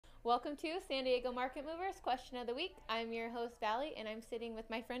Welcome to San Diego Market Movers Question of the Week. I'm your host, Valley, and I'm sitting with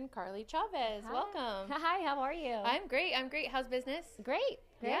my friend Carly Chavez. Hi. Welcome. Hi, how are you? I'm great. How's business? Great.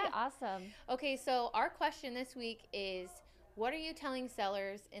 Yeah. Awesome. Okay, so our question this week is, what are you telling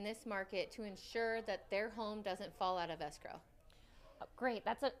sellers in this market to ensure that their home doesn't fall out of escrow? Great.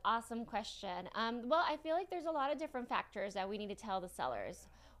 That's an awesome question. Well, I feel like there's a lot of different factors that we need to tell the sellers.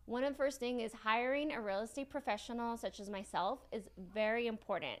 One of the first thing is hiring a real estate professional such as myself is very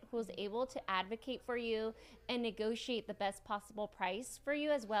important, who is able to advocate for you and negotiate the best possible price for you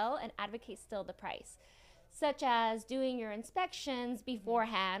as well and advocate still the price. Such as doing your inspections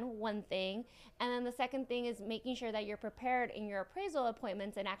beforehand, one thing. And then the second thing is making sure that you're prepared in your appraisal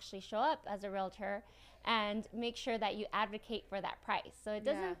appointments and actually show up as a realtor and make sure that you advocate for that price. So it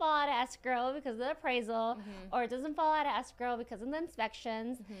doesn't fall out of escrow because of the appraisal or it doesn't fall out of escrow because of the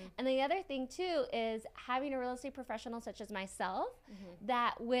inspections. And the other thing too is having a real estate professional such as myself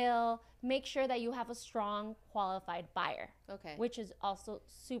that will make sure that you have a strong qualified buyer. Okay. Which is also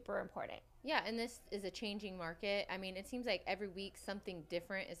super important. Yeah, and this is a changing market. I mean, it seems like every week something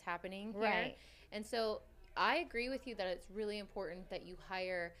different is happening here. Right. And so I agree with you that it's really important that you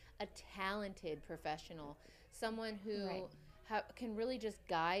hire a talented professional, someone who can really just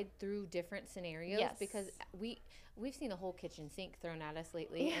guide through different scenarios. Yes. Because we've seen the whole kitchen sink thrown at us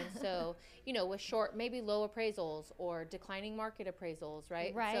lately. And so, with maybe low appraisals or declining market appraisals,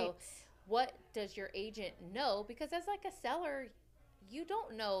 right? Right. So what does your agent know? Because as like a seller, you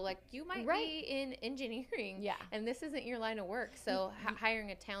don't know, like you might be in engineering and this isn't your line of work. So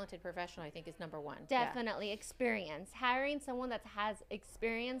hiring a talented professional, I think, is number one. Definitely experience. Hiring someone that has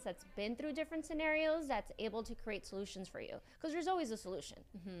experience, that's been through different scenarios, that's able to create solutions for you. Because there's always a solution.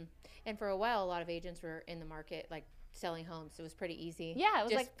 And for a while, a lot of agents were in the market, like selling homes. It was pretty easy. Yeah, it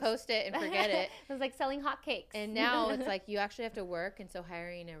was just post it and forget it. It was like selling hotcakes. And now it's like you actually have to work. And so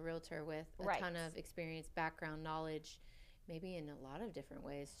hiring a realtor with a ton of experience, background, knowledge, maybe in a lot of different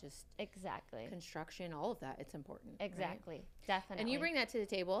ways, just construction, all of that, it's important. Right? Definitely. And you bring that to the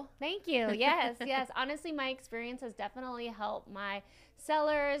table. Thank you. Yes. Honestly, my experience has definitely helped my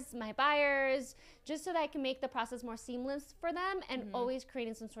sellers, my buyers, just so that I can make the process more seamless for them and always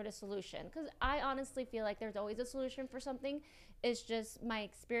creating some sort of solution. Because I honestly feel like there's always a solution for something. It's just my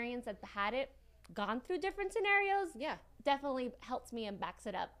experience that gone through different scenarios. Definitely helps me and backs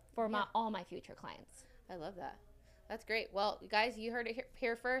it up for all my future clients. I love that. That's great. Well, guys, you heard it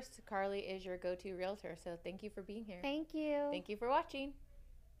here first. Carly is your go-to realtor. So thank you for being here. Thank you. Thank you for watching.